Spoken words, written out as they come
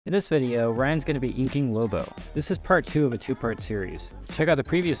In this video, Ryan's going to be inking Lobo. This is part 2 of a 2-part series. Check out the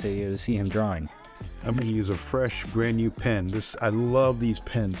previous video to see him drawing. I'm going to use a fresh, brand new pen. I love these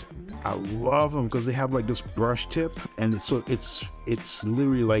pens. I love them because they have like this brush tip, and it's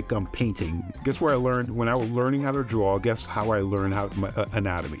literally like I'm painting. Guess where I learned when I was learning how to draw? Guess how I learned my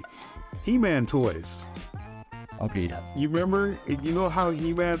anatomy? He-Man toys. Okay. You remember? You know how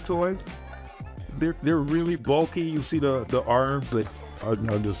He-Man toys? They're really bulky. You see the arms that are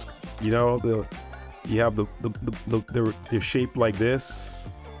just they're shaped like this.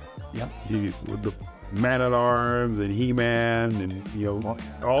 Yep. With the Man-at-Arms and He-Man and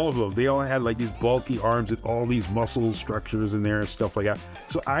all of them. They all had like these bulky arms and all these muscle structures in there and stuff like that.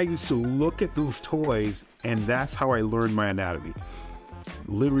 So I used to look at those toys, and that's how I learned my anatomy.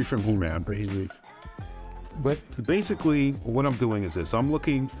 Literally from He-Man. But basically what I'm doing is this. I'm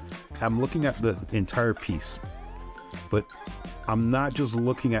looking at the entire piece, but I'm not just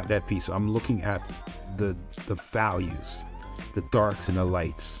looking at that piece. I'm looking at the values, the darks and the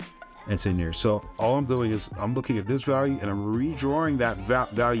lights that's in there. So all I'm doing is I'm looking at this value and I'm redrawing that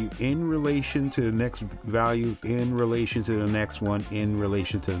value in relation to the next value, in relation to the next one, in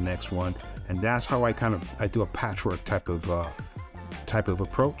relation to the next one. And that's how I do a patchwork type of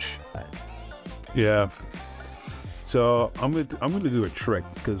approach. Yeah. So I'm gonna do a trick,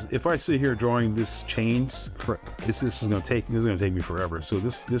 because if I sit here drawing this chains, this is gonna take me forever. So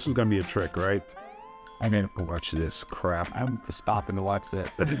this is gonna be a trick, right? I'm gonna watch this crap. I'm stopping to watch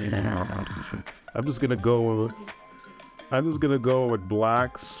that. I'm just gonna go with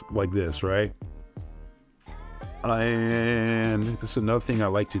blacks like this, right? And this is another thing I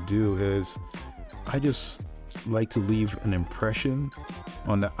like to do is I just like to leave an impression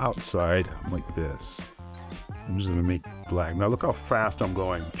on the outside like this. I'm just gonna make black. Now look how fast I'm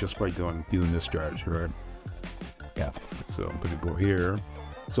going just by using this strategy, right? Yeah. So I'm gonna go here.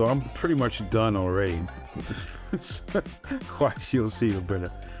 So I'm pretty much done already. Watch, you'll see a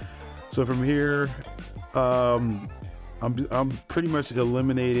better. So from here, I'm pretty much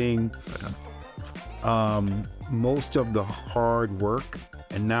eliminating most of the hard work.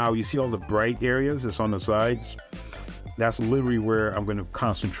 And now you see all the bright areas that's on the sides. That's literally where I'm gonna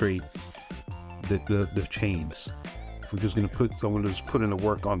concentrate the chains. I'm just gonna put in the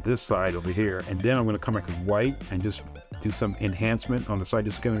work on this side over here, and then I'm gonna come back with white and just do some enhancement on the side.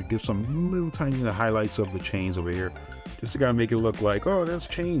 Just gonna give some little tiny highlights of the chains over here, just to kind of make it look like, oh, there's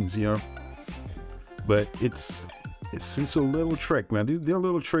chains, But it's a little trick, man. There are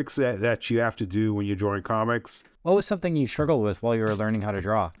little tricks that you have to do when you're drawing comics. What was something you struggled with while you were learning how to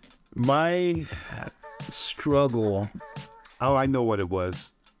draw? My struggle, oh, I know what it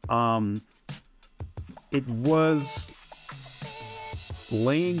was. It was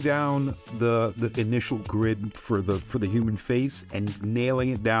laying down the initial grid for the human face and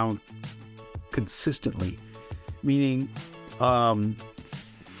nailing it down consistently. Meaning, you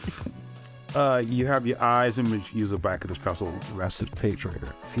have your eyes, and use the back of this pencil, rest of the page right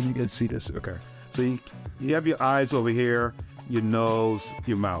here. Can you guys see this? Okay. So you have your eyes over here, your nose,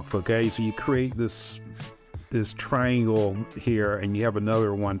 your mouth. Okay. So you create this triangle here, and you have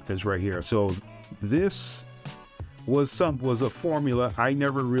another one that's right here. So this was a formula I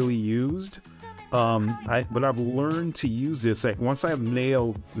never really used, but I've learned to use this. Once I've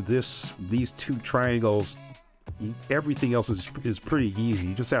nailed these two triangles, everything else is pretty easy.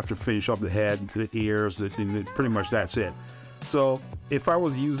 You just have to finish up the head, the ears, and pretty much that's it. So if I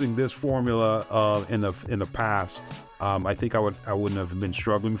was using this formula in the past, I think I wouldn't have been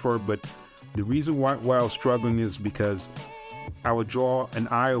struggling for it. But the reason why I was struggling is because I would draw an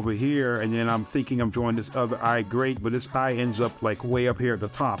eye over here, and then I'm thinking I'm drawing this other eye great, but this eye ends up like way up here at the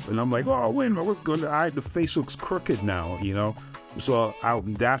top, and I'm like, oh, wait a minute, what's going on? The face looks crooked now, So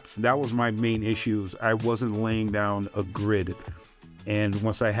that was my main issues. I wasn't laying down a grid, and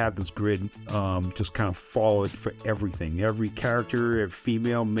once I had this grid, just kind of follow it for everything. Every character,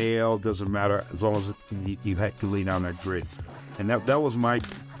 female, male, doesn't matter, as long as you had to lay down that grid. And that was my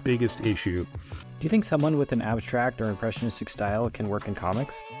biggest issue. Do you think someone with an abstract or impressionistic style can work in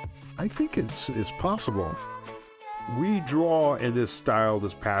comics? I think it's possible. We draw in this style,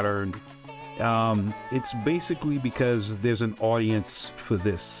 this pattern. It's basically because there's an audience for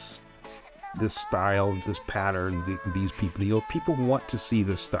this style, this pattern, these people. People want to see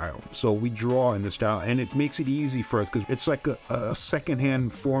this style, so we draw in this style, and it makes it easy for us because it's like a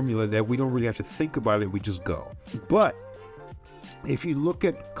secondhand formula that we don't really have to think about it. We just go. But if you look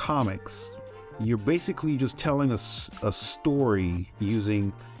at comics, you're basically just telling a story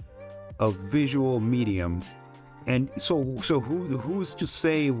using a visual medium. And so who's to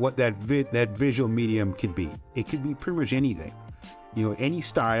say what that visual medium can be? It could be pretty much anything. you know, any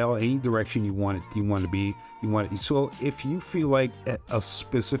style, any direction you want to be. So if you feel like a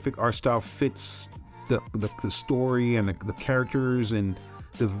specific art style fits the story and the characters and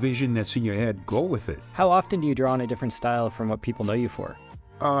the vision that's in your head, go with it. How often do you draw in a different style from what people know you for?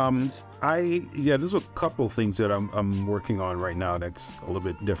 There's a couple of things that I'm working on right now that's a little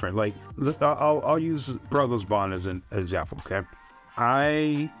bit different. Like, I'll use Brothers Bond as an example, okay?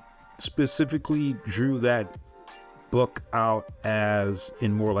 I specifically drew that book out as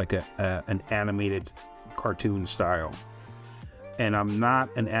in more like an animated cartoon style. And I'm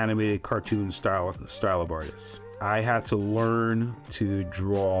not an animated cartoon style of artist. I had to learn to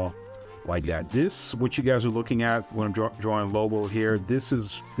draw like that. This, what you guys are looking at when I'm drawing Lobo here, this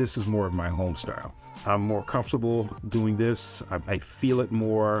is more of my home style. I'm more comfortable doing this. I feel it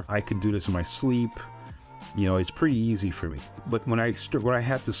more. I can do this in my sleep. You know, it's pretty easy for me. But when I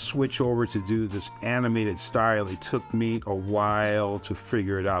had to switch over to do this animated style, it took me a while to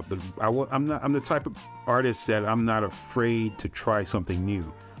figure it out. But I'm the type of artist that I'm not afraid to try something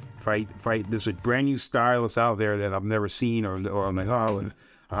new. If there's a brand new style that's out there that I've never seen, or I'm like, oh,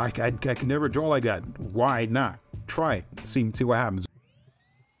 I can never draw like that. Why not? Try it. See what happens.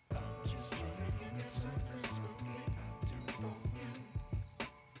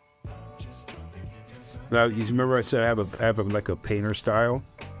 Now, you remember I said I have like a painter style?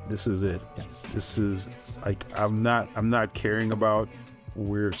 This is it. Yeah. This is like, I'm not caring about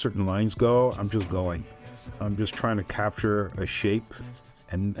where certain lines go. I'm just going. I'm just trying to capture a shape,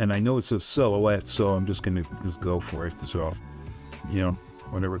 and I know it's a silhouette, so I'm just gonna go for it. So, you know,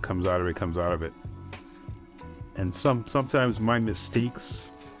 whenever it comes out of it, comes out of it. And sometimes my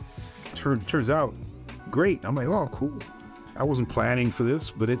mistakes turns out great. I'm like, oh, cool. I wasn't planning for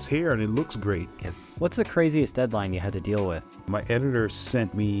this, but it's here and it looks great. What's the craziest deadline you had to deal with? My editor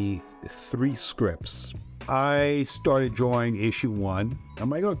sent me 3 scripts. I started drawing issue 1. I'm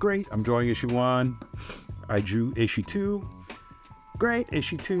like, oh, great. I'm drawing issue 1. I drew issue 2. Great,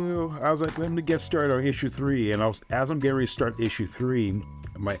 issue 2. I was like, let me get started on issue 3. And as I'm getting ready to start issue 3,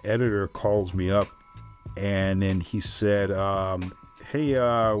 my editor calls me up and then he said, hey,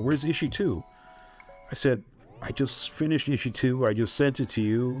 where's issue 2? I said, I just finished issue 2. I just sent it to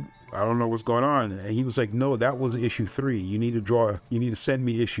you. I don't know what's going on. And he was like, no, that was issue 3. You need to send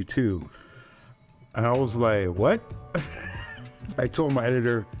me issue 2. And I was like, what? I told my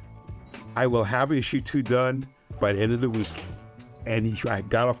editor, I will have issue 2 done by the end of the week. And I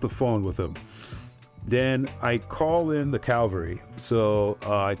got off the phone with him. Then I call in the cavalry. So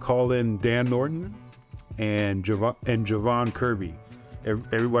I call in Dan Norton and Javon Kirby.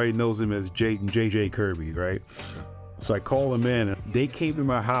 Everybody knows him as JJ Kirby, right? So I call them in. They came to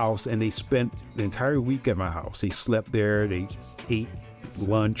my house and they spent the entire week at my house. They slept there. They ate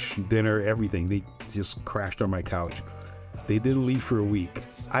lunch, dinner, everything. They just crashed on my couch. They didn't leave for a week.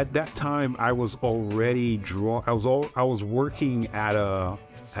 At that time, I was already drawing. I was working at a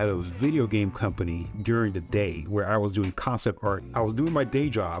video game company during the day where I was doing concept art. I was doing my day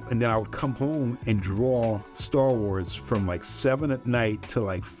job, and then I would come home and draw Star Wars from like 7 at night to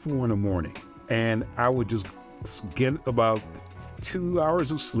like 4 in the morning. And I would just get about 2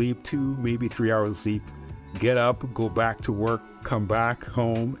 hours of sleep, 2, maybe 3 hours of sleep, get up, go back to work, come back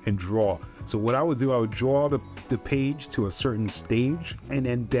home and draw. So what I would do, I would draw the page to a certain stage, and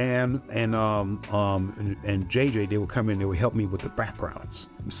then Dan and JJ, they would come in, they would help me with the backgrounds.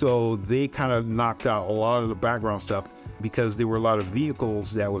 So they kind of knocked out a lot of the background stuff because there were a lot of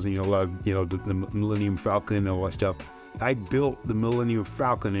vehicles that was, you know, a lot of, you know, the Millennium Falcon and all that stuff. I built the Millennium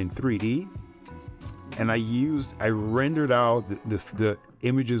Falcon in 3D, and I rendered out the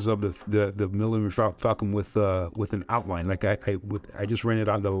images of the Millennium Falcon with an outline. Like I just rendered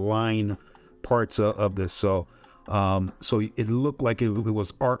out the line parts of this, so it looked like it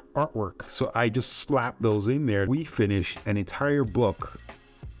was artwork. So I just slapped those in there. We finished an entire book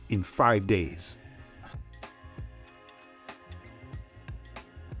in 5 days.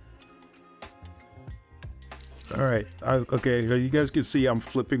 All right, okay, you guys can see I'm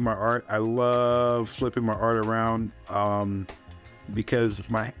flipping my art. I love flipping my art around because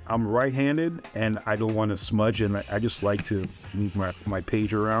I'm right-handed and I don't want to smudge, and I just like to move my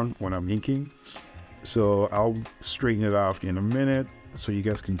page around when I'm inking. So I'll straighten it off in a minute so you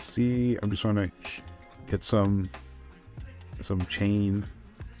guys can see. I'm just trying to get some chain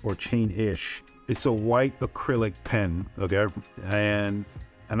or chain-ish. It's a white acrylic pen, okay, and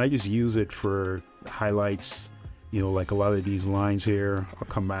I just use it for highlights. You know, like a lot of these lines here, I'll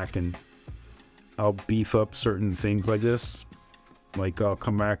come back and I'll beef up certain things like this. Like I'll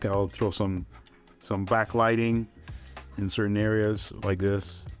come back, I'll throw some backlighting in certain areas like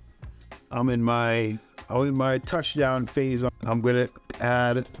this. I'm in my in my touchdown phase, I'm going to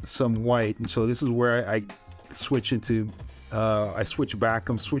add some white. And so this is where I switch into, I'm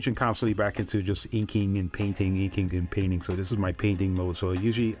switching constantly back into just inking and painting. So this is my painting mode. So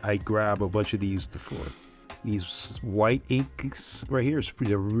usually I grab a bunch of these white inks right here.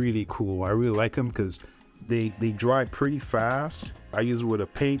 They're really cool. I really like them because they dry pretty fast. I use it with a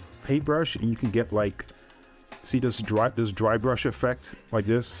paintbrush, and you can get like, see this dry brush effect like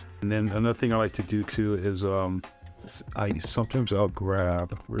this. And then another thing I like to do too is sometimes I'll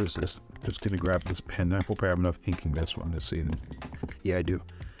grab, where is this? Just gonna grab this pen. I hope I have enough ink in this one to see it. Yeah, I do.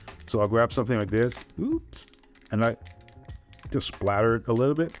 So I'll grab something like this, oops, and I just splatter it a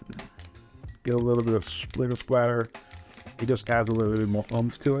little bit. Get a little bit of splatter. It just adds a little bit more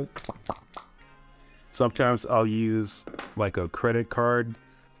oomph to it. Sometimes I'll use like a credit card.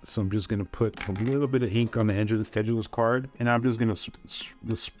 So I'm just gonna put a little bit of ink on the edge of this card, and I'm just gonna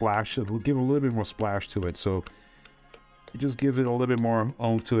splash it, give a little bit more splash to it. So it just gives it a little bit more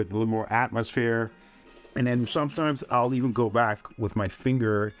oomph to it, a little more atmosphere. And then sometimes I'll even go back with my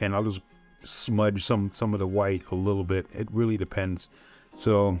finger and I'll just smudge some of the white a little bit. It really depends.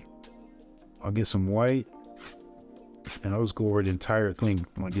 So I'll get some white and I'll just go over the entire thing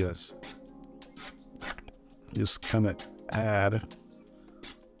like this. Just kind of add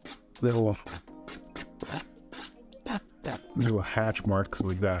little hatch marks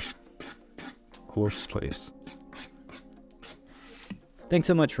like that. Course place. Thanks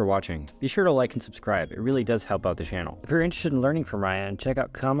so much for watching. Be sure to like and subscribe. It really does help out the channel. If you're interested in learning from Ryan, check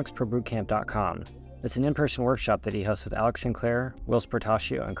out comicsprobootcamp.com. It's an in-person workshop that he hosts with Alex Sinclair, Will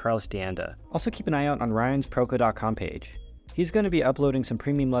Sportaccio, and Carlos Deanda. Also keep an eye out on Ryan's Proko.com page. He's going to be uploading some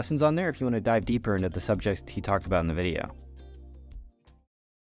premium lessons on there if you want to dive deeper into the subjects he talked about in the video.